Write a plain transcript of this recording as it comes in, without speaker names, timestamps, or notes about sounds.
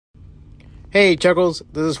Hey, Chuckles,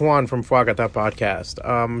 this is Juan from Fuagata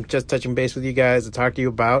Podcast. Just touching base with you guys to talk to you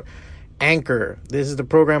about Anchor. This is the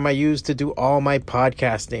program I use to do all my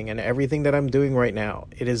podcasting and everything that I'm doing right now.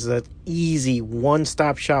 It is an easy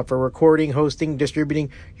one-stop shop for recording, hosting,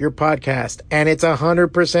 distributing your podcast, and it's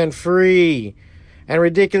 100% free and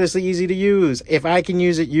ridiculously easy to use. If I can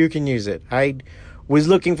use it, you can use it. I was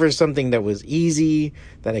looking for something that was easy,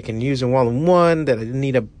 that I can use in one-on-one, that I didn't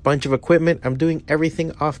need a bunch of equipment. I'm doing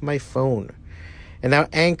everything off my phone. And now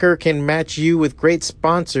Anchor can match you with great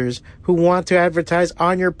sponsors who want to advertise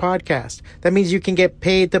on your podcast. That means you can get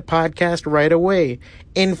paid to podcast right away.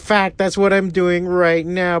 In fact, that's what I'm doing right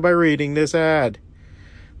now by reading this ad.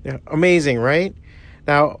 Yeah, amazing, right?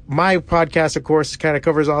 Now, my podcast, of course, kind of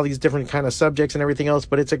covers all these different kind of subjects and everything else,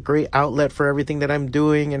 but it's a great outlet for everything that I'm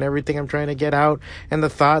doing and everything I'm trying to get out and the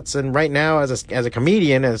thoughts. And right now, as a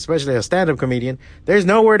comedian, and especially a stand-up comedian, there's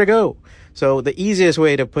nowhere to go. So the easiest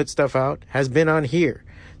way to put stuff out has been on here,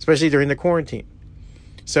 especially during the quarantine.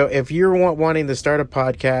 So if you're wanting to start a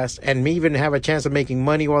podcast and even have a chance of making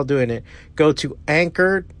money while doing it, go to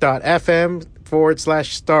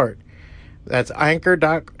anchor.fm/start. That's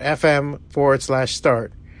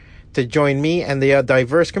anchor.fm/start to join me and the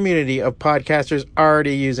diverse community of podcasters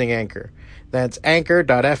already using Anchor. That's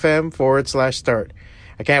anchor.fm/start.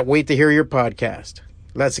 I can't wait to hear your podcast.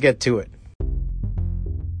 Let's get to it.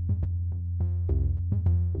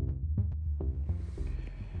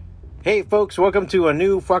 Hey folks, welcome to a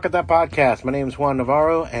new Fuakata podcast. My name is Juan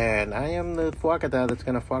Navarro, and I am the Fuakata that's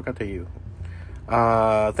going to Fuakata you.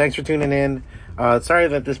 Thanks for tuning in. Sorry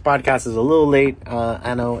that this podcast is a little late.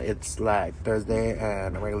 I know it's like Thursday,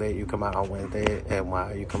 and regularly you come out on Wednesday, and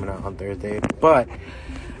why are you coming out on Thursday? But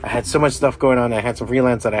I had so much stuff going on. I had some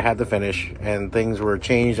freelance that I had to finish, and things were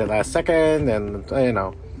changed at last second, and, you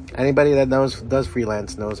know, anybody that does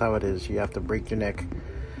freelance knows how it is. You have to break your neck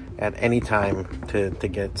at any time to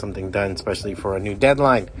get something done, especially for a new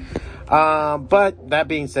deadline. But that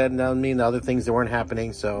being said, doesn't mean the other things that weren't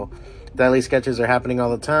happening. So daily sketches are happening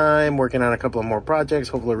all the time. Working on a couple of more projects.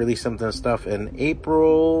 Hopefully release some stuff in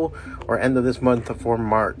April or end of this month for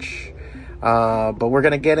March. But we're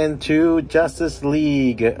going to get into Justice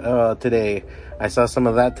League today. I saw some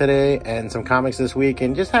of that today and some comics this week,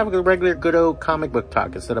 and just have a regular good old comic book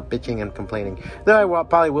talk instead of bitching and complaining. Though I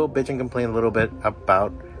probably will bitch and complain a little bit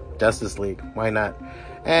about Justice League. Why not?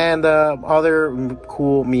 And other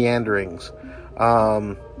cool meanderings.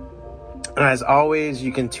 As always,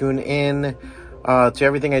 you can tune in to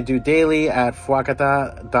everything I do daily at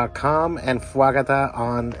fuakata.com and Fuakata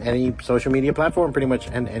on any social media platform, pretty much,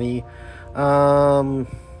 and any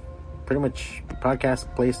pretty much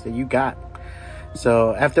podcast place that you got.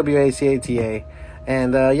 So FWACATA.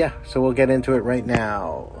 And yeah, so we'll get into it right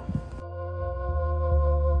now.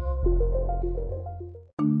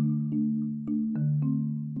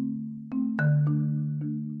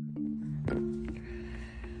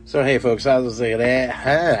 So hey folks, how's it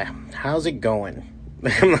going?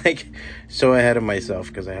 I'm like so ahead of myself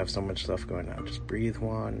because I have so much stuff going on. Just breathe,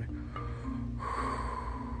 Juan.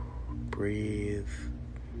 Breathe.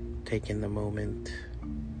 Take in the moment.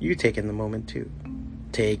 You take in the moment too.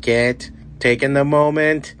 Take it. Take in the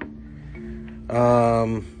moment.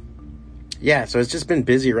 Yeah, so it's just been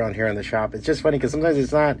busy around here in the shop. It's just funny because sometimes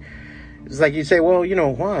it's like you say, well, you know,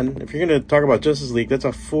 Juan, if you're going to talk about Justice League, that's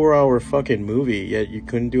a 4-hour fucking movie, yet you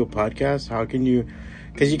couldn't do a podcast? How can you?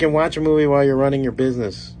 Because you can watch a movie while you're running your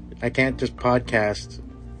business. I can't just podcast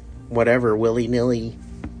whatever, willy-nilly,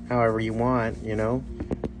 however you want, you know?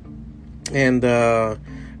 And I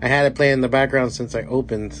had it play in the background since I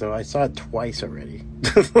opened, so I saw it twice already,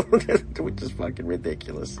 which is fucking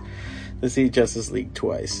ridiculous to see Justice League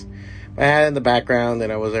twice. I had it in the background,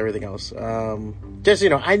 and I was everything else. Just, you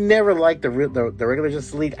know, I never liked the regular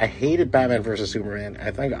Justice League. I hated Batman versus Superman.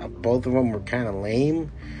 I think both of them were kind of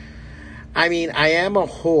lame. I mean, I am a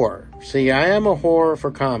whore. See, I am a whore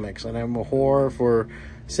for comics, and I'm a whore for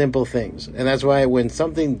simple things. And that's why when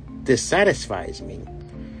something dissatisfies me,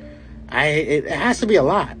 it has to be a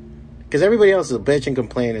lot. Because everybody else is a bitch and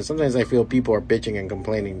complain, and sometimes I feel people are bitching and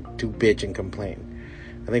complaining to bitch and complain.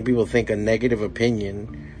 I think people think a negative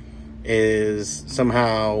opinion is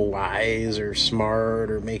somehow wise or smart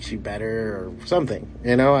or makes you better or something.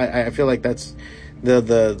 You know, I feel like that's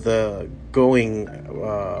the going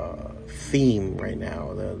theme right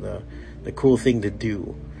now. The cool thing to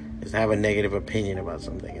do is to have a negative opinion about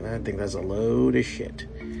something, and I think that's a load of shit.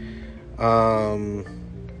 Because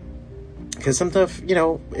some stuff, you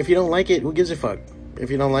know, if you don't like it, who gives a fuck? If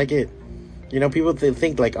you don't like it, you know, people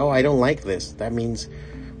think like, oh, I don't like this. That means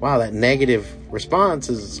wow, that negative response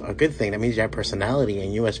is a good thing. That means you have personality,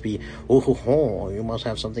 and you must be, you must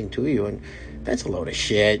have something to you. And that's a load of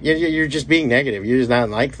shit. You're just being negative. You're just not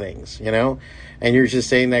like things, and you're just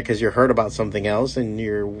saying that because you're hurt about something else, and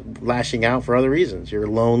you're lashing out for other reasons. You're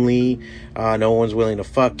lonely. No one's willing to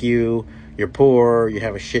fuck you. You're poor. You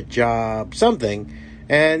have a shit job, something.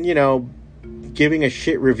 And, giving a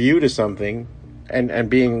shit review to something and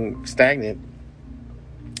being stagnant,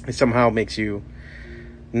 it somehow makes you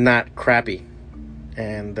not crappy.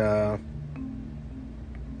 And,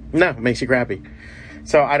 it makes you crappy.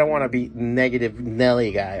 So I don't want to be negative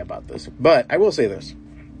Nelly guy about this. But I will say this.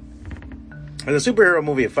 As a superhero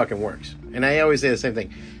movie, it fucking works. And I always say the same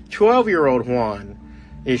thing. 12-year-old Juan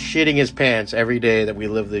is shitting his pants every day that we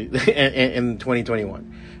live in 2021.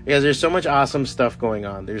 Because there's so much awesome stuff going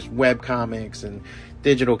on. There's web comics and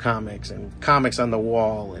digital comics and comics on the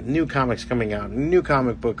wall and new comics coming out and new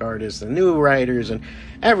comic book artists and new writers, and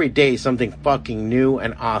every day something fucking new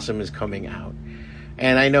and awesome is coming out.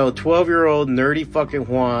 And I know 12-year-old nerdy fucking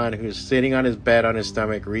Juan who's sitting on his bed on his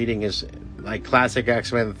stomach reading his classic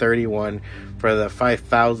X-Men 31 for the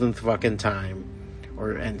 5,000th fucking time,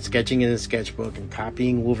 and sketching in his sketchbook and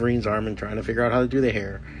copying Wolverine's arm and trying to figure out how to do the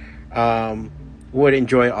hair, would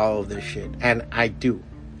enjoy all of this shit. And I do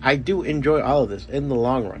enjoy all of this in the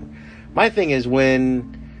long run. My thing is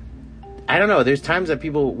there's times that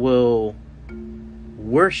people will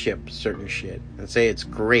worship certain shit and say it's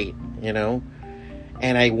great,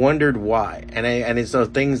 and I wondered why. And it's those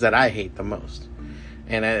things that I hate the most.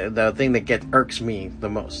 And the thing that irks me the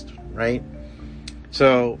most, right?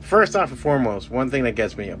 So, first off and foremost, one thing that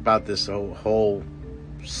gets me about this whole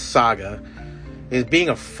saga is being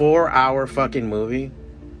a 4-hour fucking movie.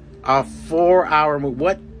 A 4-hour movie.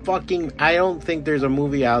 What fucking... I don't think there's a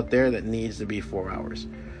movie out there that needs to be 4 hours.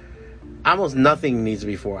 Almost nothing needs to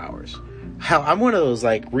be 4 hours. Hell, I'm one of those,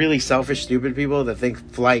 really selfish, stupid people that think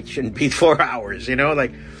flight shouldn't be 4 hours,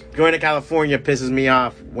 Going to California pisses me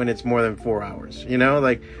off when it's more than 4 hours,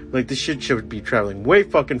 this shit should be traveling way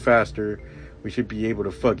fucking faster. We should be able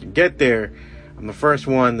to fucking get there. I'm the first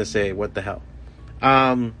one to say, what the hell?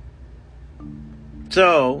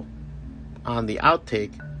 So, on the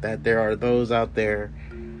outtake, that there are those out there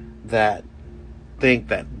that think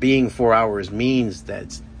that being 4 hours means that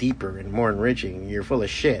it's deeper and more enriching. You're full of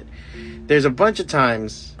shit. There's a bunch of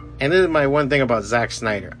times, and this is my one thing about Zack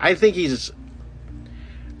Snyder. I think he's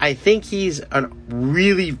a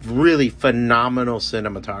really, really phenomenal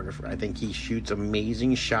cinematographer. I think he shoots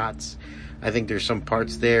amazing shots. I think there's some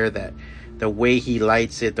parts there that the way he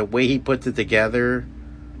lights it, the way he puts it together,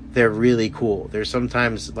 they're really cool. There's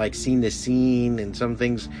sometimes scene to scene, and some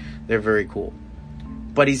things, they're very cool.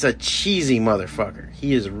 But he's a cheesy motherfucker.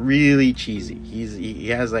 He is really cheesy. He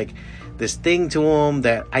has this thing to him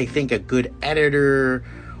that I think a good editor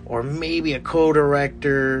or maybe a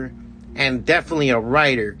co-director and definitely a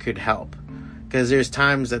writer could help. Because there's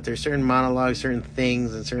times that there's certain monologues, certain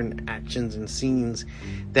things, and certain actions and scenes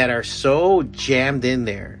that are so jammed in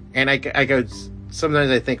there. And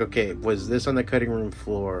sometimes I think, okay, was this on the cutting room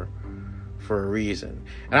floor for a reason?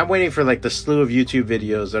 And I'm waiting for the slew of YouTube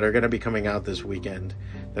videos that are going to be coming out this weekend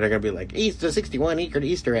that are going to be the 61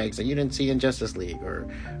 Easter eggs that you didn't see in Justice League, or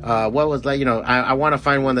what was I want to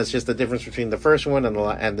find one that's just the difference between the first one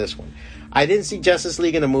and this one. I didn't see Justice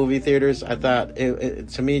League in the movie theaters. I thought it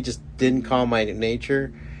to me just didn't call my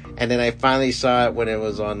nature, and then I finally saw it when it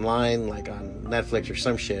was online, on Netflix or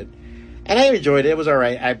some shit, and I enjoyed it. It was all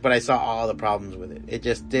right, but I saw all the problems with it. It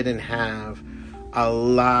just didn't have a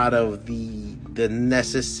lot of the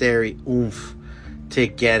necessary oomph to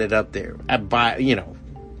get it up there.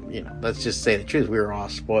 Let's just say the truth. We were all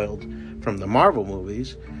spoiled from the Marvel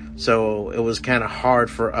movies, so it was kind of hard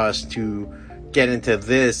for us to get into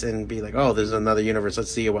this and be oh, there's another universe.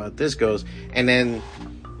 Let's see how this goes. And then,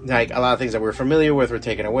 a lot of things that we're familiar with were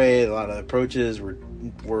taken away. A lot of approaches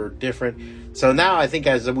were different. So now I think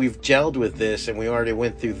as we've gelled with this and we already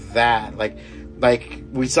went through that,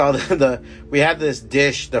 we saw we had this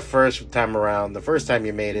dish the first time around. The first time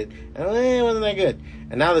you made it, and it wasn't that good.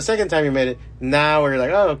 And now the second time you made it, now we're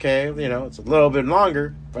oh, okay, it's a little bit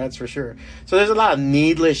longer, that's for sure. So there's a lot of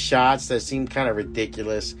needless shots that seem kind of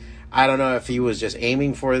ridiculous. I don't know if he was just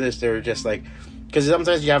aiming for this. They were just because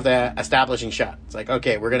sometimes you have the establishing shot. It's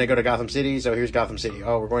okay, we're going to go to Gotham City, so here's Gotham City.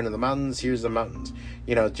 Oh, we're going to the mountains, here's the mountains.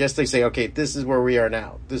 Just to say, okay, this is where we are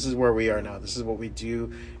now. This is where we are now. This is what we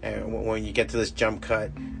do when you get to this jump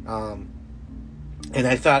cut. And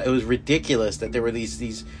I thought it was ridiculous that there were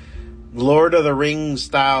these Lord of the Rings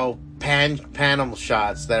style panel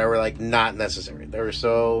shots that were not necessary. They were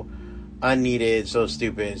so unneeded, so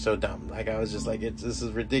stupid, so dumb. I was just this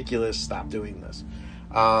is ridiculous. Stop doing this.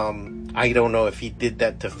 I don't know if he did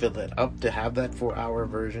that to fill it up to have that 4-hour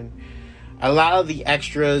version. A lot of the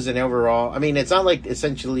extras and overall, I mean, it's not like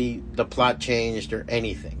essentially the plot changed or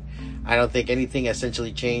anything. I don't think anything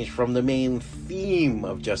essentially changed from the main theme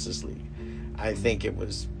of Justice League. I think it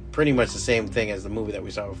was pretty much the same thing as the movie that we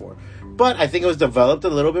saw before. But I think it was developed a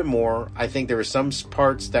little bit more. I think there were some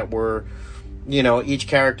parts that were, you know, each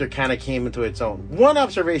character kind of came into its own. One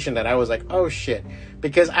observation that I was like, oh shit.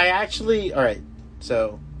 Because I actually, alright,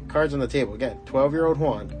 so cards on the table. Again, 12-year-old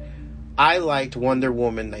Juan. I liked Wonder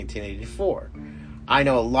Woman 1984. I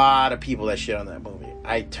know a lot of people that shit on that movie.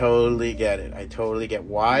 I totally get it. I totally get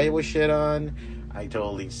why it was shit on. I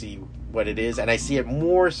totally see what it is. And I see it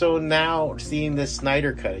more so now, seeing this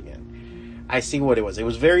Snyder cut again. I see what it was. It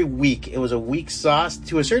was very weak. It was a weak sauce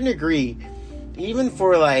to a certain degree. Even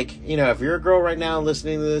for, like, you know, if you're a girl right now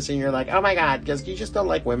listening to this and you're like, oh my god, because you just don't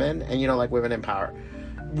like women and you don't like women in power.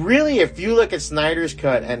 Really, if you look at Snyder's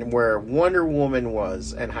cut and where Wonder Woman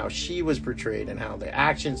was and how she was portrayed and how the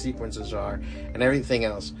action sequences are and everything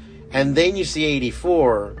else, and then you see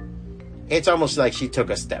 84, it's almost like she took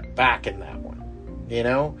a step back in that one. You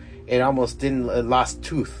know? It almost didn't, it lost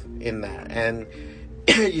tooth in that. And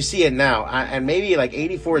you see it now. And maybe like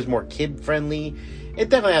 84 is more kid-friendly. It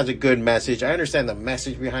definitely has a good message. I understand the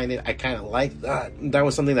message behind it. I kind of like that. That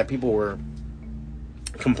was something that people were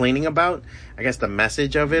complaining about. I guess the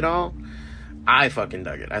message of it all. I fucking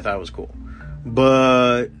dug it. I thought it was cool.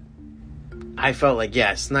 But I felt like,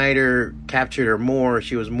 yeah, Snyder captured her more.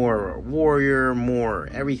 She was more of a warrior, more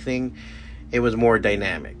everything. It was more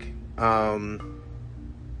dynamic.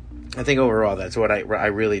 I think overall that's what I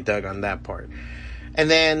really dug on that part. And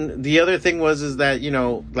then the other thing is that, you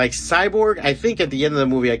know, like Cyborg, I think at the end of the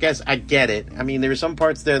movie, I guess I get it. I mean, there were some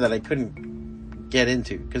parts there that I couldn't get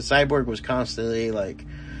into because Cyborg was constantly like,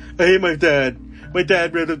 I hate my dad. My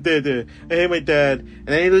dad read up there. I hate my dad. And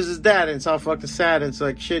then he loses his dad and it's all fucking sad and it's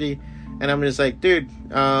like shitty. And I'm just like, dude,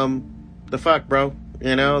 the fuck, bro?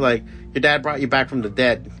 You know, like, your dad brought you back from the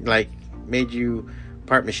dead. Like, made you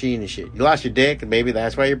part machine and shit. You lost your dick, and maybe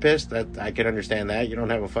that's why you're pissed. I can understand that. You don't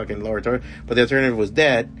have a fucking lower torso. But the alternative was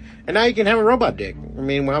dead. And now you can have a robot dick. I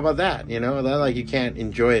mean, how about that? You know, that, like, you can't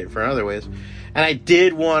enjoy it for other ways. And I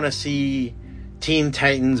did want to see Teen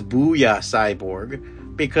Titans Booyah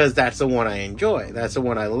Cyborg, because that's the one I enjoy. That's the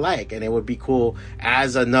one I like. And it would be cool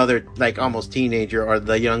as another, like, almost teenager or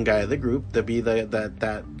the young guy of the group to be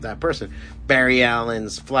that person. Barry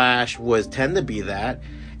Allen's Flash tend to be that.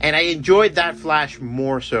 And I enjoyed that Flash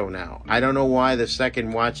more so now. I don't know why the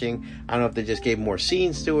second watching, I don't know if they just gave more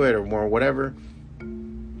scenes to it or more whatever.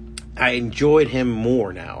 I enjoyed him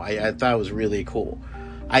more now. I thought it was really cool.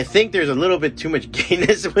 I think there's a little bit too much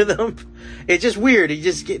gayness with him. It's just weird.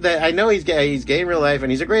 I know he's gay. He's gay in real life, and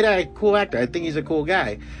he's a great, cool actor. I think he's a cool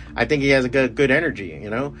guy. I think he has a good energy, you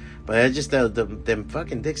know. But it's just them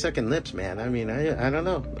fucking dick sucking lips, man. I mean, I don't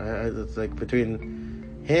know. It's like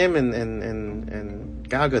between him and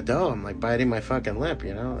Gal Gadot, I'm like biting my fucking lip,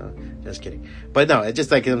 you know. Just kidding. But no, it's just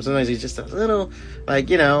like sometimes he's just a little, like,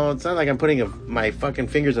 you know. It's not like I'm putting my fucking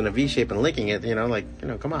fingers in a V shape and licking it, you know. Like, you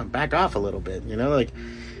know, come on, back off a little bit, you know, like.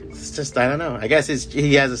 It's just, I don't know. I guess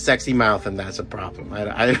he has a sexy mouth, and that's a problem.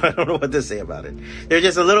 I don't know what to say about it. There's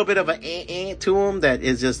just a little bit of a to him that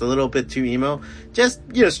is just a little bit too emo. Just,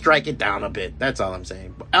 you know, strike it down a bit. That's all I'm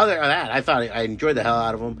saying. But other than that, I thought I enjoyed the hell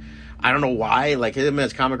out of him. I don't know why. Like, him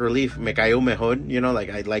as comic relief, me cayó mejor. You know, like,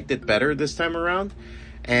 I liked it better this time around.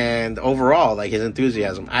 And overall, like, his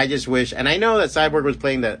enthusiasm. I just wish, and I know that Cyborg was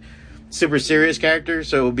playing that super serious character,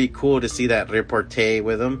 so it would be cool to see that repartee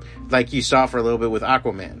with him, like you saw for a little bit with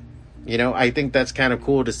Aquaman. You know, I think that's kind of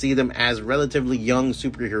cool to see them as relatively young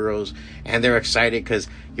superheroes, and they're excited because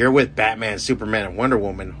you're with Batman, Superman, and Wonder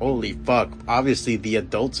Woman. Holy fuck. Obviously, the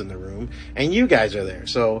adults in the room, and you guys are there.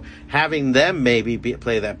 So, having them maybe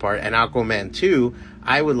play that part, and Aquaman too,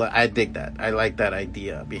 I dig that. I like that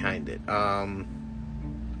idea behind it.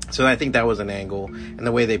 So I think that was an angle, and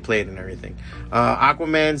the way they played and everything.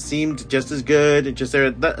 Aquaman seemed just as good. Just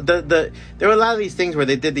there were a lot of these things where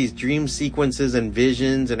they did these dream sequences and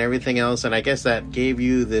visions and everything else, and I guess that gave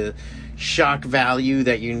you the shock value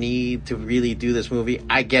that you need to really do this movie.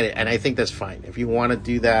 I get it, and I think that's fine if you want to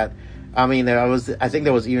do that. I mean, I think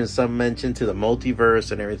there was even some mention to the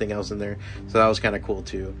multiverse and everything else in there, so that was kind of cool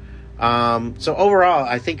too. So overall,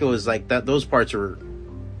 I think it was like that. Those parts were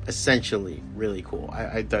essentially really cool.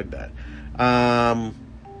 I dug that.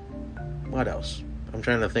 What else? I'm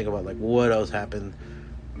trying to think about, like, what else happened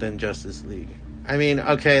than Justice League. I mean,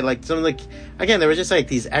 okay, like, some, like, again, there was just, like,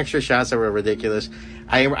 these extra shots that were ridiculous.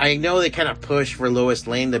 I know they kind of push for Lois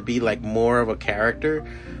Lane to be, like, more of a character,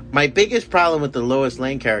 My biggest problem with the Lois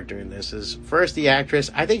Lane character in this is, first, the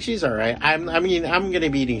actress. I think she's all right. I'm gonna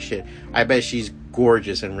be eating shit. I bet she's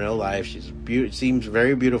gorgeous in real life. Seems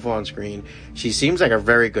very beautiful on screen. She seems like a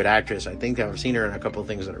very good actress. I think I've seen her in a couple of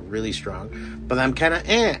things that are really strong. But I'm kind of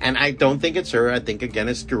and I don't think it's her. I think again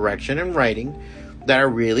it's direction and writing that are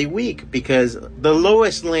really weak, because the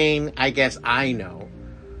Lois Lane, I guess I know,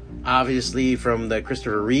 obviously from the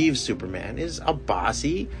Christopher Reeves Superman, is a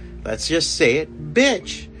bossy, let's just say it,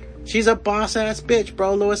 bitch. She's a boss ass bitch,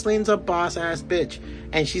 bro. Lois Lane's a boss ass bitch.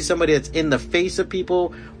 And she's somebody that's in the face of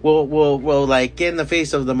people, will like get in the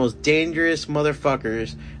face of the most dangerous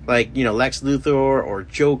motherfuckers, like, you know, Lex Luthor or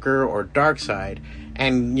Joker or Darkseid,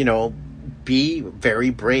 and, you know, be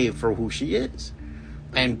very brave for who she is.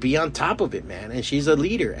 And be on top of it, man. And she's a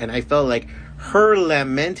leader. And I felt like her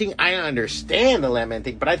lamenting, I understand the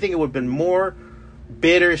lamenting, but I think it would have been more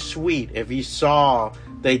bittersweet if you saw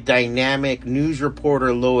the dynamic news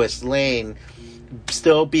reporter Lois Lane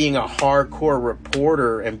still being a hardcore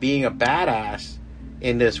reporter and being a badass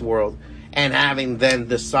in this world, and having then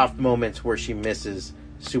the soft moments where she misses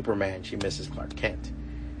Superman, she misses Clark Kent.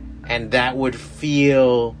 And that would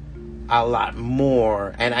feel a lot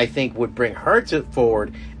more, and I think would bring her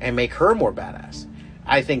forward and make her more badass.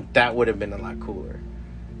 I think that would have been a lot cooler.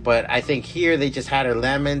 But I think here they just had her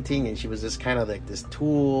lamenting, and she was just kind of like this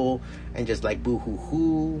tool, and just like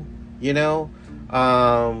boo-hoo-hoo, you know?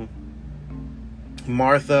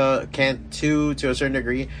 Martha Kent, too, to a certain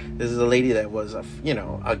degree. This is a lady that was, you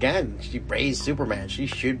know, again, she raised Superman. She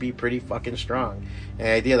should be pretty fucking strong. And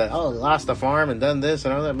the idea that, lost a farm and done this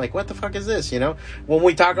and all that, I'm like, what the fuck is this, you know? When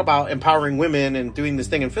we talk about empowering women and doing this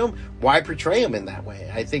thing in film, why portray them in that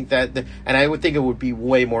way? I think that, and I would think it would be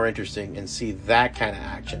way more interesting and see that kind of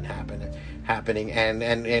action happening,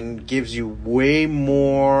 and gives you way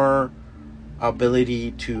more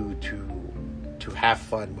ability to have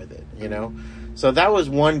fun with it, you know? So that was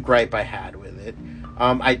one gripe I had with it.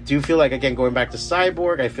 I do feel like, again, going back to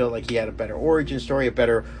Cyborg, I feel like he had a better origin story, a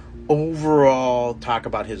better overall talk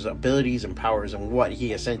about his abilities and powers and what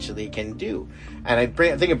he essentially can do. And I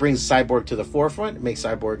think it brings Cyborg to the forefront. It makes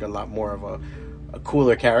Cyborg a lot more of a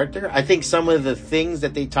cooler character. I think some of the things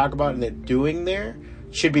that they talk about and they're doing there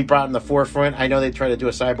should be brought in the forefront. I know they tried to do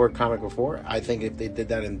a Cyborg comic before. I think if they did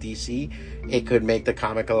that in DC, it could make the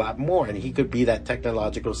comic a lot more, and he could be that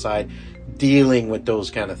technological side dealing with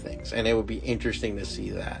those kind of things, and it would be interesting to see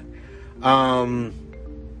that.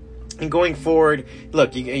 And going forward,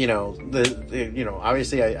 look, you know,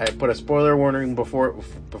 obviously I put a spoiler warning before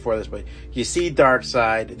this, but you see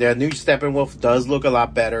Darkseid. The new Steppenwolf does look a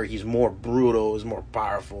lot better. He's more brutal, he's more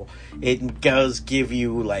powerful. It does give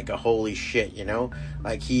you like a holy shit, you know?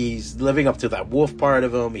 Like, he's living up to that wolf part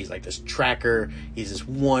of him. He's like this tracker. He's this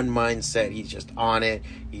one mindset. He's just on it.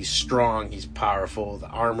 He's strong. He's powerful. The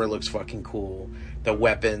armor looks fucking cool. The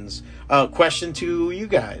weapons. Question to you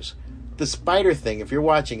guys. The spider thing, if you're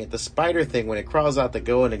watching it, the spider thing, when it crawls out to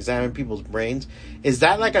go and examine people's brains, is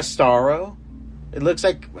that like a Starro? It looks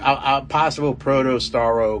like a possible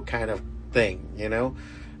proto-Starro kind of thing, you know?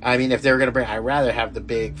 I mean, if they were going to bring, I'd rather have the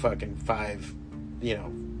big fucking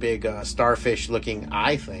big starfish-looking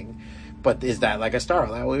eye thing. But is that like a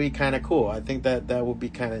Starro? That would be kind of cool. I think that would be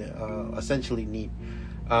kind of essentially neat.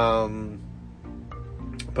 But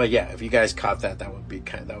yeah, if you guys caught that, that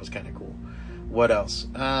was kind of cool. What else?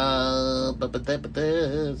 So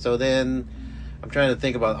then I'm trying to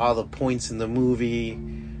think about all the points in the movie.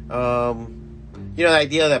 You know, the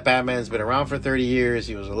idea that Batman's been around for 30 years,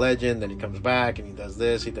 he was a legend, then he comes back and he does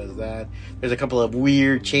this, he does that. There's a couple of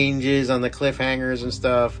weird changes on the cliffhangers and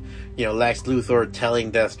stuff. You know, Lex Luthor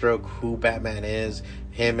telling Deathstroke who Batman is,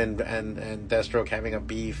 him and Deathstroke having a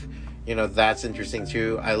beef. You know, that's interesting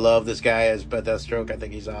too. I love this guy as Deathstroke. I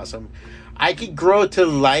think he's awesome. I could grow to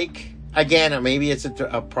like, again, maybe it's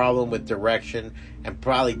a problem with direction, and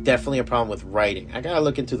definitely a problem with writing. I gotta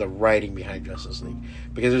look into the writing behind Justice League,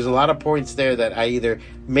 because there's a lot of points there that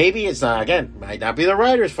maybe it's not, again, might not be the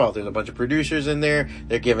writer's fault. There's a bunch of producers in there.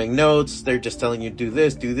 They're giving notes. They're just telling you do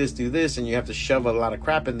this, do this, do this, and you have to shove a lot of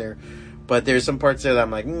crap in there. But there's some parts there that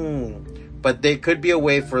I'm like, But there could be a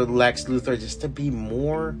way for Lex Luthor just to be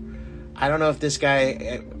more. I don't know if this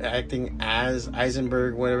guy acting as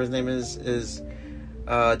Eisenberg, whatever his name is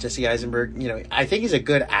Jesse Eisenberg, you know, I think he's a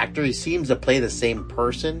good actor. He seems to play the same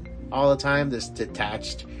person all the time, this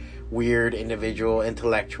detached, weird, individual,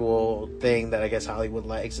 intellectual thing that I guess Hollywood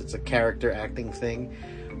likes. It's a character acting thing.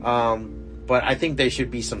 But I think there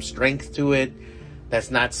should be some strength to it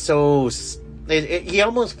that's not so he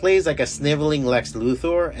almost plays like a sniveling Lex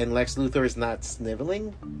Luthor, and Lex Luthor is not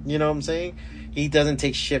sniveling. You know what I'm saying? He doesn't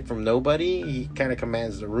take shit from nobody. He kind of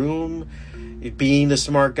commands the room. Being the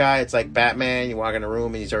smart guy, it's like Batman. You walk in a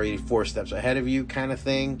room and he's already 4 steps ahead of you, kind of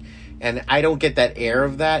thing. And I don't get that air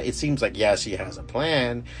of that. It seems like, yes, he has a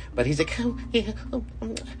plan, but he's like, oh, yeah,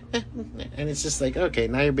 and it's just like, okay,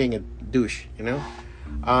 now you're being a douche, you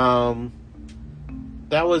know?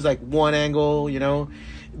 That was like one angle, you know?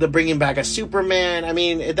 The bringing back a Superman. I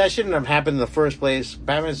mean, that shouldn't have happened in the first place.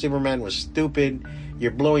 Batman and Superman was stupid.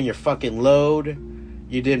 You're blowing your fucking load.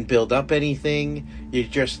 You didn't build up anything. You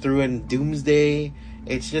just threw in Doomsday.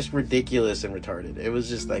 It's just ridiculous and retarded. It was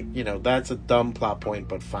just like, you know, that's a dumb plot point,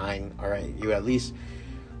 but fine. All right, you at least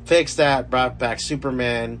fixed that, brought back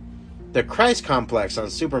Superman. The Christ complex on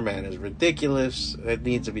Superman is ridiculous. It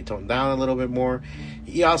needs to be toned down a little bit more.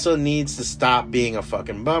 He also needs to stop being a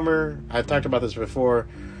fucking bummer. I've talked about this before,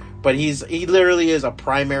 but he literally is a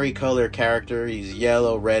primary color character. He's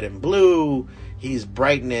yellow, red, and blue. He's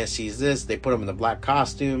brightness. He's this. They put him in the black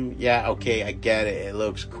costume. Yeah, okay, I get it. It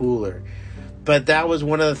looks cooler. But that was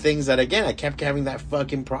one of the things that, again, I kept having that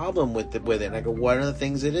fucking problem with it. And I go, one of the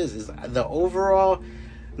things it is the overall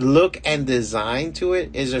look and design to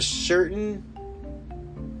it is a certain,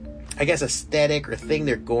 I guess, aesthetic or thing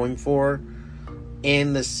they're going for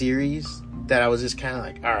in the series that I was just kind of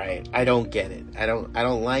like, all right, I don't get it. I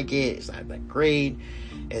don't like it. It's not that great.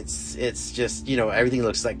 It's just, you know, everything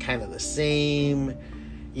looks like kind of the same.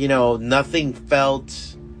 You know, nothing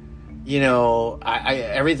felt, you know,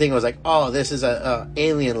 everything was like, oh, this is a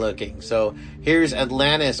alien looking. So here's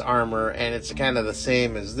Atlantis armor, and it's kind of the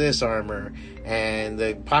same as this armor. And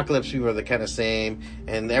the Apocalypse people are the kind of same.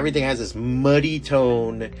 And everything has this muddy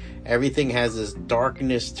tone. Everything has this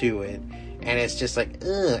darkness to it. And it's just like,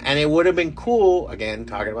 ugh. And it would have been cool, again,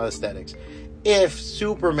 talking about aesthetics, if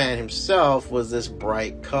Superman himself was this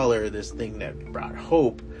bright color, this thing that brought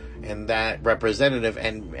hope and that representative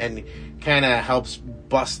and kind of helps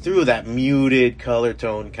bust through that muted color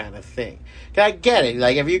tone kind of thing. I get it.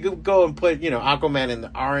 Like, if you could go and put, you know, Aquaman in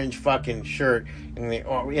the orange fucking shirt in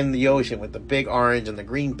the ocean with the big orange and the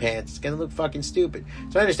green pants, it's gonna look fucking stupid.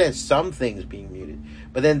 So I understand some things being muted,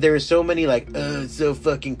 but then there are so many like, it's so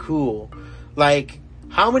fucking cool. Like,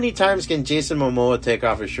 how many times can Jason Momoa take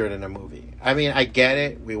off his shirt in a movie? I mean, I get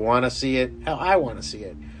it. We want to see it. Hell, I want to see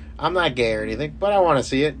it. I'm not gay or anything, but I want to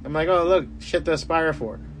see it. I'm like, oh, look, shit to aspire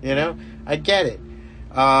for. You know? I get it.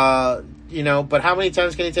 You know, but how many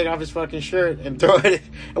times can he take off his fucking shirt and throw it?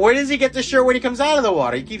 Where does he get the shirt when he comes out of the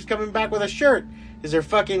water? He keeps coming back with a shirt. Is there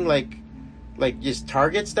fucking, like just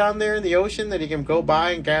targets down there in the ocean that he can go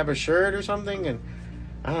by and grab a shirt or something? And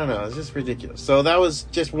I don't know. It's just ridiculous. So that was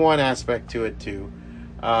just one aspect to it, too.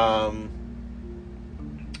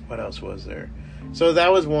 What else was there? So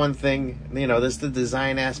that was one thing. You know, this the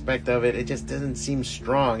design aspect of it. It just doesn't seem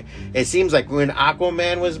strong. It seems like when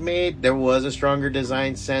Aquaman was made, there was a stronger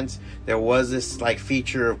design sense. There was this like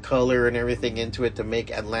feature of color and everything into it to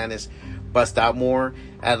make Atlantis bust out more.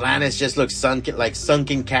 Atlantis just looks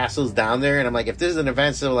sunken castles down there, and I'm like, if this is an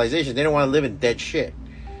advanced civilization, they don't want to live in dead shit.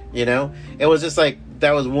 You know, it was just like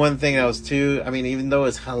that was one thing that was too. I mean, even though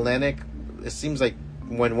it's Hellenic, it seems like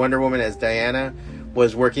when Wonder Woman as Diana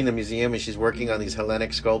was working in the museum and she's working on these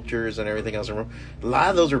Hellenic sculptures and everything else in the room, a lot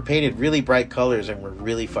of those were painted really bright colors and were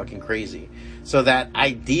really fucking crazy. So that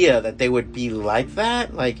idea that they would be like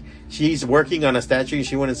that, like she's working on a statue and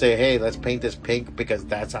she wouldn't say, hey, let's paint this pink because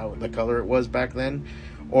that's how the color it was back then,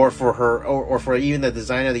 or for her, or for even the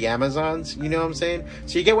design of the Amazons, you know what I'm saying?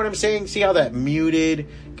 So you get what I'm saying? See how that muted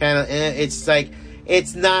kind of, it's like,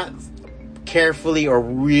 it's not carefully or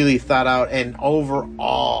really thought out and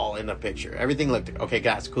overall in the picture. Everything looked, okay,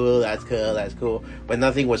 that's cool, but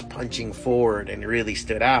nothing was punching forward and really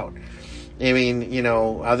stood out. I mean, you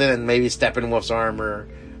know, other than maybe Steppenwolf's armor.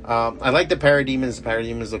 I like the Parademons. The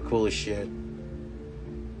Parademons look cool as shit.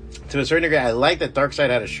 To a certain degree, I like that Darkseid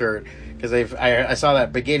had a shirt, because I saw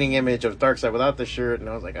that beginning image of Darkseid without the shirt, and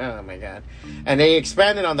I was like, oh my god. And they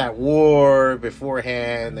expanded on that war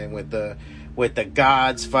beforehand, and with the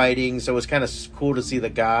gods fighting, so it was kind of cool to see the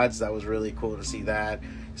gods. That was really cool to see that.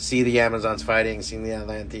 See the Amazons fighting, seeing the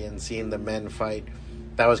Atlanteans, seeing the men fight.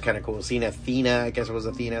 That was kind of cool. Seeing Athena, I guess it was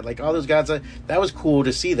Athena, like all those gods. That was cool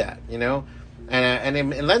to see that, you know? And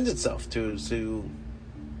it lends itself to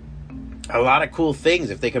a lot of cool things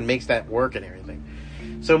if they can make that work and everything.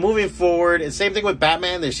 So moving forward, and same thing with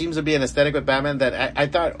Batman. There seems to be an aesthetic with Batman that I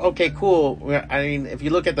thought, okay, cool. I mean, if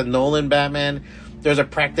you look at the Nolan Batman, there's a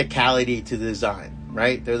practicality to the design,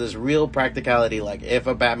 right? There's this real practicality. Like, if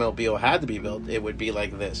a Batmobile had to be built, it would be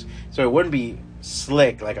like this. So it wouldn't be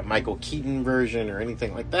slick like a Michael Keaton version or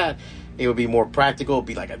anything like that. It would be more practical. It would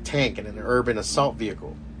be like a tank and an urban assault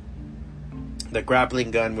vehicle. The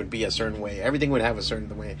grappling gun would be a certain way. Everything would have a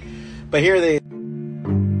certain way. But here they...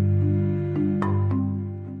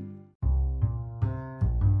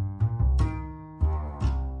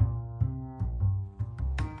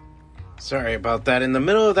 Sorry about that. In the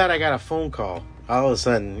middle of that, I got a phone call. All of a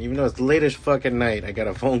sudden, even though it's the latest fucking night, I got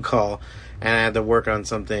a phone call. And I had to work on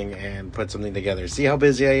something and put something together. See how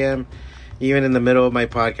busy I am? Even in the middle of my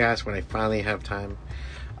podcast when I finally have time.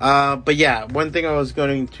 But yeah, one thing I was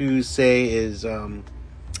going to say is, the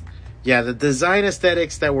design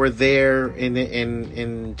aesthetics that were there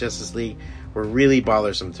in Justice League were really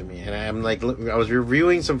bothersome to me. And I'm like, I was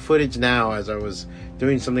reviewing some footage now as I was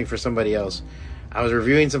doing something for somebody else. I was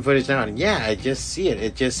reviewing some footage now, and yeah, I just see it.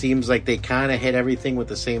 It just seems like they kind of hit everything with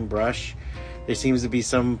the same brush. There seems to be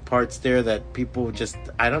some parts there that people just,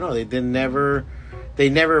 I don't know, they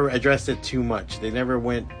never addressed it too much. They never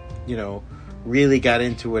went, really got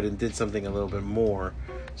into it and did something a little bit more.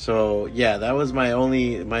 So yeah, that was my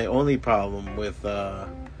only problem with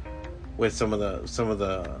some of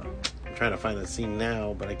the I'm trying to find the scene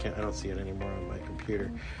now, but I don't see it anymore on my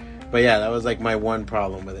computer. But yeah, that was like my one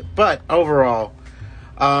problem with it. But overall,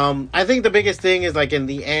 I think the biggest thing is like in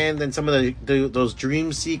the end and some of those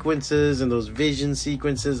dream sequences and those vision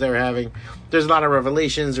sequences they're having, there's a lot of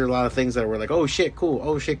revelations. There's a lot of things that were like, oh shit, cool.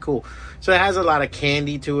 So it has a lot of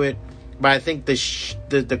candy to it. But I think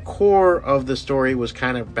the core of the story was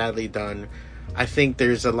kind of badly done. I think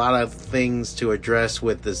there's a lot of things to address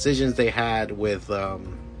with decisions they had with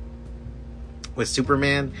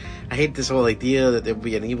Superman. I hate this whole idea that there would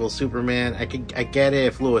be an evil Superman. I get it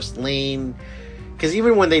if Lois Lane, because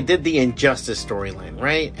even when they did the Injustice storyline,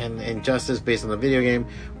 right? And Injustice based on the video game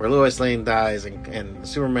where Lois Lane dies and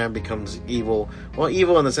Superman becomes evil. Well,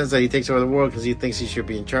 evil in the sense that he takes over the world because he thinks he should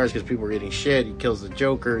be in charge because people are eating shit. He kills the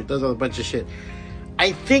Joker. He does a bunch of shit.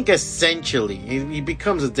 I think essentially he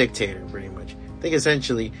becomes a dictator pretty much. I think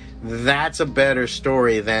essentially that's a better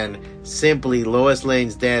story than simply Lois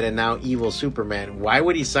Lane's dead and now evil Superman. Why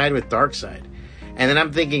would he side with Darkseid? And then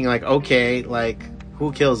I'm thinking like, okay, like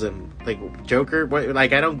who kills him? Like Joker? What,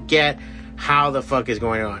 like I don't get how the fuck is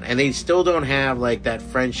going on. And they still don't have like that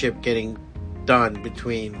friendship getting done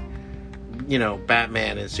between,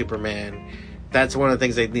 Batman and Superman. That's one of the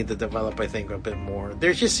things they need to develop, I think, a bit more.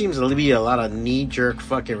 There just seems to be a lot of knee-jerk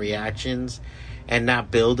fucking reactions and not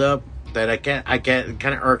build-up that I get. It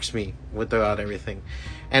kind of irks me without everything.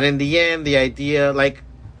 And in the end, the idea, like,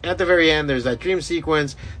 at the very end, there's that dream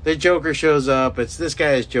sequence. The Joker shows up. It's this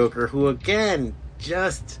guy as Joker, who, again,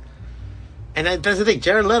 just... And that's the thing.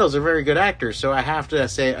 Jared Leto's a very good actor, so I have to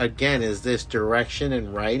say, again, is this direction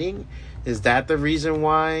and writing? Is that the reason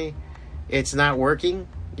why it's not working?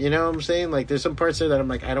 You know what I'm saying? Like, there's some parts there that I'm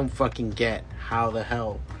like, I don't fucking get how the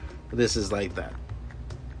hell this is like that.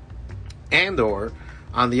 And or,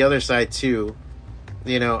 on the other side, too,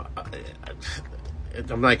 I'm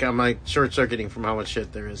like short-circuiting from how much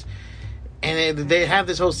shit there is. And they have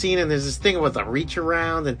this whole scene, and there's this thing about the reach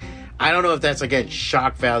around, and I don't know if that's, again,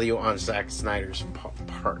 shock value on Zack Snyder's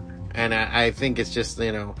part. And I think it's just,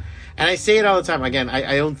 and I say it all the time, again,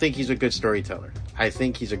 I don't think he's a good storyteller. I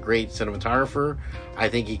think he's a great cinematographer. I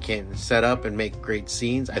think he can set up and make great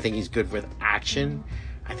scenes. I think he's good with action.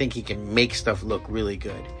 I think he can make stuff look really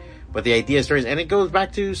good. But the idea of stories, and it goes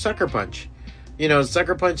back to Sucker Punch.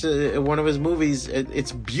 Sucker Punch, one of his movies,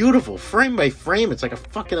 it's beautiful, frame by frame. It's like a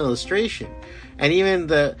fucking illustration. And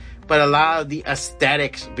but a lot of the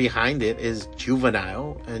aesthetics behind it is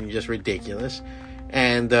juvenile and just ridiculous.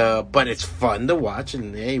 And, but it's fun to watch,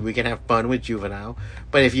 and hey, we can have fun with juvenile.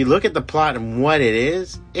 But if you look at the plot and what it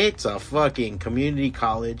is, it's a fucking community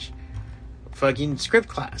college fucking script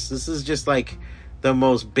class. This is just like the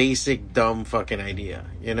most basic dumb fucking idea,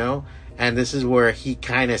 And this is where he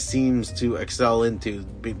kind of seems to excel into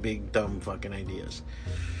big dumb fucking ideas.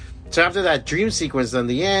 So after that dream sequence on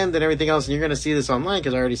the end and everything else, and you're going to see this online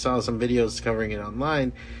because I already saw some videos covering it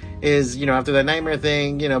online, is, after that nightmare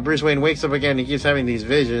thing, Bruce Wayne wakes up again, he keeps having these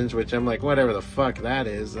visions, which I'm like, whatever the fuck that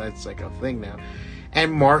is, that's like a thing now.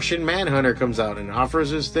 And Martian Manhunter comes out and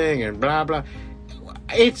offers his thing and blah, blah.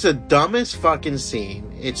 It's the dumbest fucking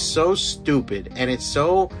scene. It's so stupid, and it's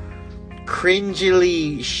so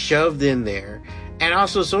cringily shoved in there, and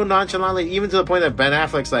also so nonchalantly, even to the point that Ben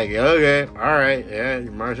Affleck's like, okay, alright, yeah,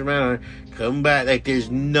 you're Martian Manhunter, come back. Like,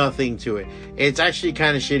 there's nothing to it. It's actually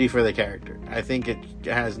kind of shitty for the character. I think it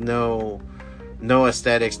has no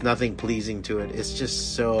aesthetics, nothing pleasing to it. It's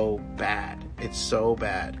just so bad. It's so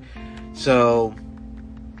bad. So,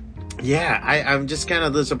 yeah, I'm just kind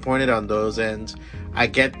of disappointed on those ends. I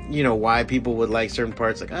get, why people would like certain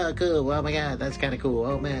parts, like, oh, cool, oh my god, that's kind of cool,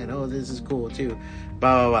 oh man, oh, this is cool too,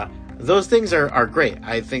 blah, blah, blah. Those things are great.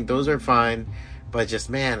 I think those are fine, but just,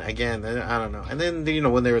 man, again, I don't know. And then,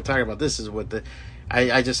 when they were talking about this is what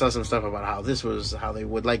I just saw some stuff about how this was how they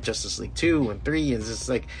would like Justice League 2 and 3, and it's just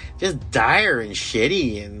like, just dire and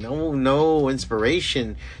shitty and no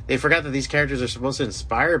inspiration. They forgot that these characters are supposed to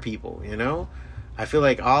inspire people, I feel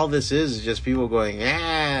like all this is just people going,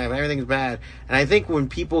 everything's bad. And I think when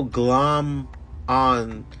people glom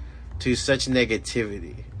on to such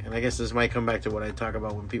negativity, and I guess this might come back to what I talk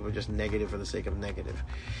about when people are just negative for the sake of negative,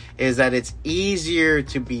 is that it's easier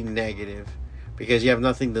to be negative because you have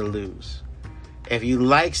nothing to lose. If you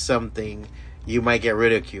like something, you might get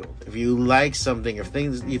ridiculed. If you like something, you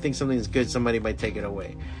think something is good, somebody might take it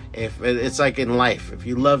away. If it's like in life, if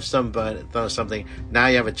you love something, now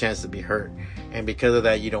you have a chance to be hurt, and because of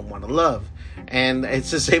that, you don't want to love. And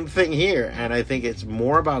it's the same thing here. And I think it's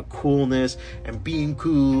more about coolness and being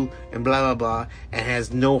cool and blah blah blah, and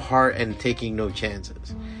has no heart and taking no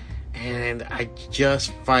chances. And I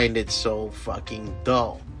just find it so fucking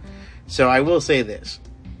dull. So I will say this.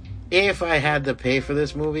 If I had to pay for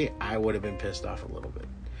this movie, I would have been pissed off a little bit.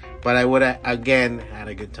 But I would have, again, had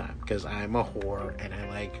a good time. Because I'm a whore and I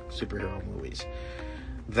like superhero movies.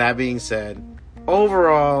 That being said,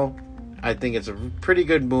 overall, I think it's a pretty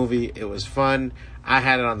good movie. It was fun. I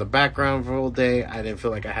had it on the background for a whole day. I didn't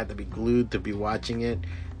feel like I had to be glued to be watching it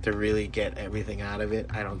to really get everything out of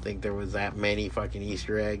it. I don't think there was that many fucking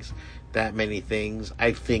Easter eggs. That many things.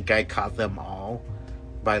 I think I caught them all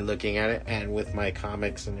by looking at it and with my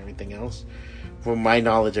comics and everything else, from my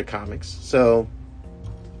knowledge of comics. So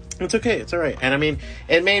it's okay, it's all right. And I mean,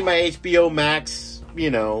 it made my HBO Max,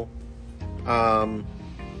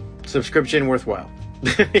 subscription worthwhile.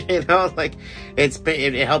 Like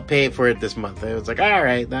it helped pay for it this month. It was like, all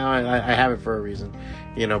right, now I have it for a reason,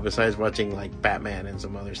 besides watching like Batman and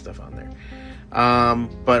some other stuff on there.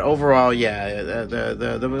 But overall, yeah,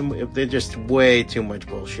 they're just way too much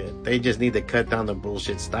bullshit. They just need to cut down the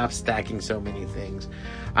bullshit. Stop stacking so many things.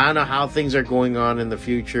 I don't know how things are going on in the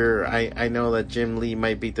future. I know that Jim Lee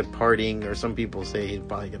might be departing, or some people say he's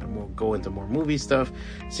probably going to go into more movie stuff.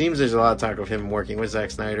 Seems there's a lot of talk of him working with Zack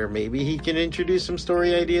Snyder. Maybe he can introduce some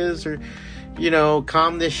story ideas, or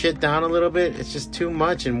calm this shit down a little bit. It's just too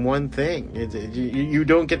much in one thing. You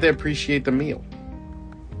don't get to appreciate the meal.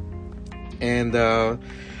 And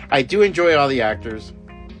I do enjoy all the actors.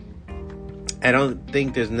 I don't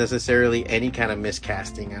think there's necessarily any kind of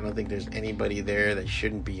miscasting. I don't think there's anybody there that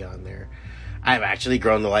shouldn't be on there. I've actually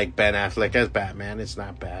grown to like Ben Affleck as Batman. It's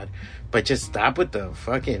not bad. But just stop with the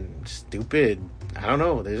fucking stupid... I don't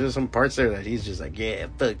know. There's just some parts there that he's just like, yeah,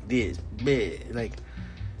 fuck this, bitch. Like,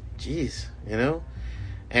 jeez,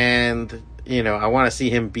 And... I want to see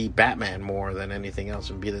him be Batman more than anything else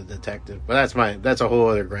and be the detective. But that's a whole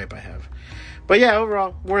other gripe I have. But yeah,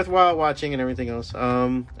 overall, worthwhile watching and everything else.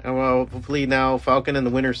 Well, hopefully now Falcon and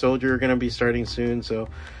the Winter Soldier are going to be starting soon. So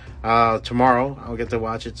tomorrow I'll get to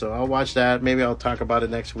watch it. So I'll watch that. Maybe I'll talk about it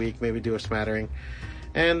next week. Maybe do a smattering.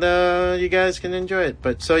 And you guys can enjoy it.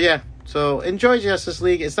 But so yeah, so enjoy Justice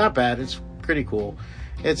League. It's not bad. It's pretty cool.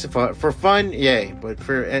 It's for fun, yay. But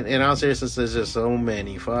in all seriousness, there's just so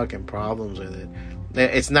many fucking problems with it.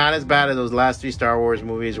 It's not as bad as those last 3 Star Wars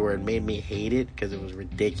movies where it made me hate it because it was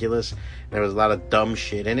ridiculous. There was a lot of dumb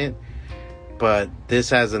shit in it. But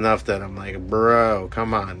this has enough that I'm like, bro,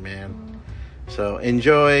 come on, man. So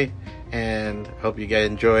enjoy, and hope you guys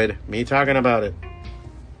enjoyed me talking about it.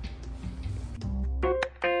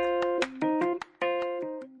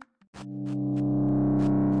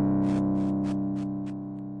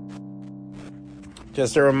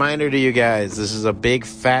 Just a reminder to you guys, this is a big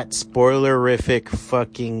fat spoilerific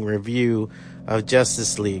fucking review of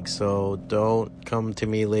Justice League, so don't come to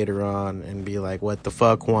me later on and be like, what the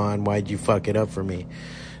fuck, Juan, why'd you fuck it up for me?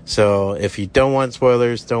 So if you don't want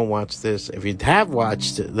spoilers, don't watch this. If you have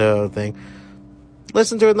watched the thing,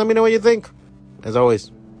 listen to it and let me know what you think. As always,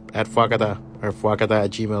 at fuakata or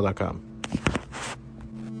fuakata@gmail.com.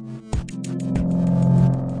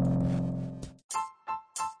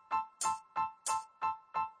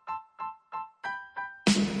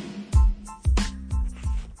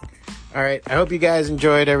 All right, I hope you guys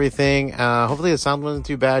enjoyed everything. Hopefully the sound wasn't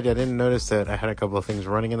too bad. I didn't notice that I had a couple of things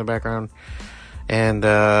running in the background. And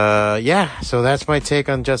yeah, so that's my take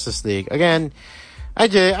on Justice League. Again, I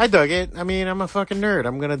dug it. I mean, I'm a fucking nerd.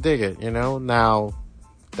 I'm gonna dig it, Now,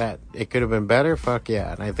 that it could have been better, fuck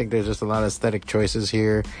yeah. And I think there's just a lot of aesthetic choices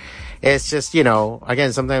here. It's just, you know,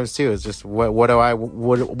 again, sometimes too, it's just what would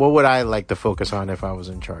I like to focus on if I was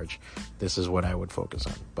in charge? This is what I would focus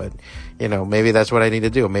on. But, you know, maybe that's what I need to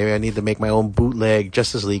do. Maybe I need to make my own bootleg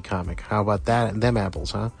Justice League comic. How about that? And them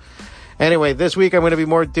apples, huh? Anyway, this week I'm going to be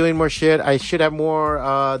doing more shit. I should have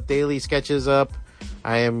more daily sketches up.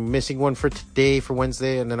 I am missing one for today, for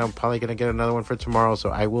Wednesday, and then I'm probably going to get another one for tomorrow. So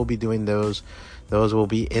I will be doing those. Those will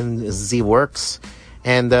be in the works.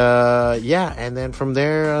 And, yeah, and then from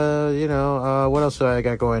there, you know, what else do I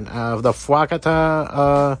got going? The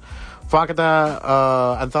Fuakata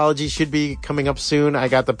anthology should be coming up soon. I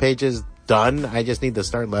got the pages done. I just need to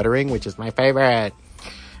start lettering, which is my favorite.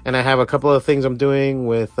 And I have a couple of things I'm doing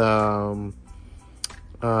with, what's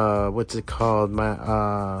it called?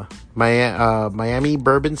 Miami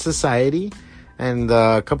Bourbon Society. And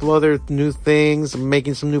a couple other new things. I'm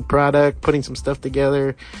making some new product, putting some stuff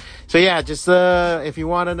together. So yeah, just if you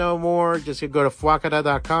want to know more, just go to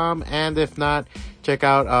fuakata.com. And if not, check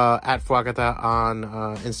out at Fuakata on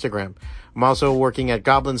Instagram. I'm also working at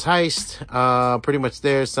Goblin's Heist, pretty much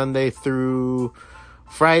there Sunday through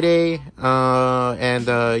Friday.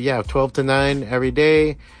 Yeah, 12 to 9 every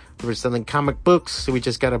day. We're selling comic books. So we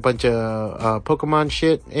just got a bunch of Pokemon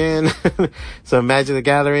shit in. Some Magic the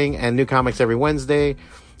Gathering and new comics every Wednesday.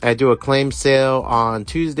 I do a claim sale on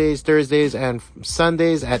Tuesdays, Thursdays, and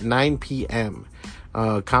Sundays at 9 p.m.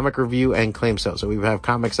 Comic review and claim sale. So we have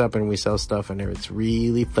comics up and we sell stuff in there. It's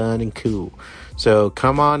really fun and cool. So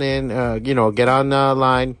come on in, you know, get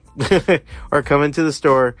online or come into the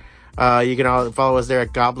store. You can all follow us there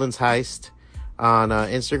at Goblin's Heist on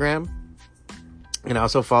Instagram. And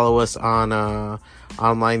also follow us on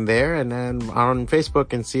online there and then on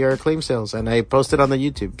Facebook and see our claim sales. And I post it on the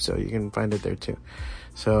YouTube, so you can find it there too.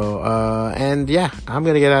 So, and yeah, I'm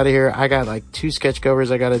going to get out of here. I got like 2 sketch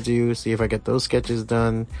covers I got to do, see if I get those sketches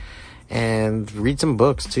done, and read some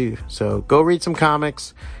books too. So go read some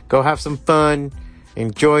comics, go have some fun,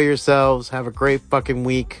 enjoy yourselves, have a great fucking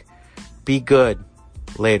week, be good.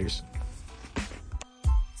 Laters.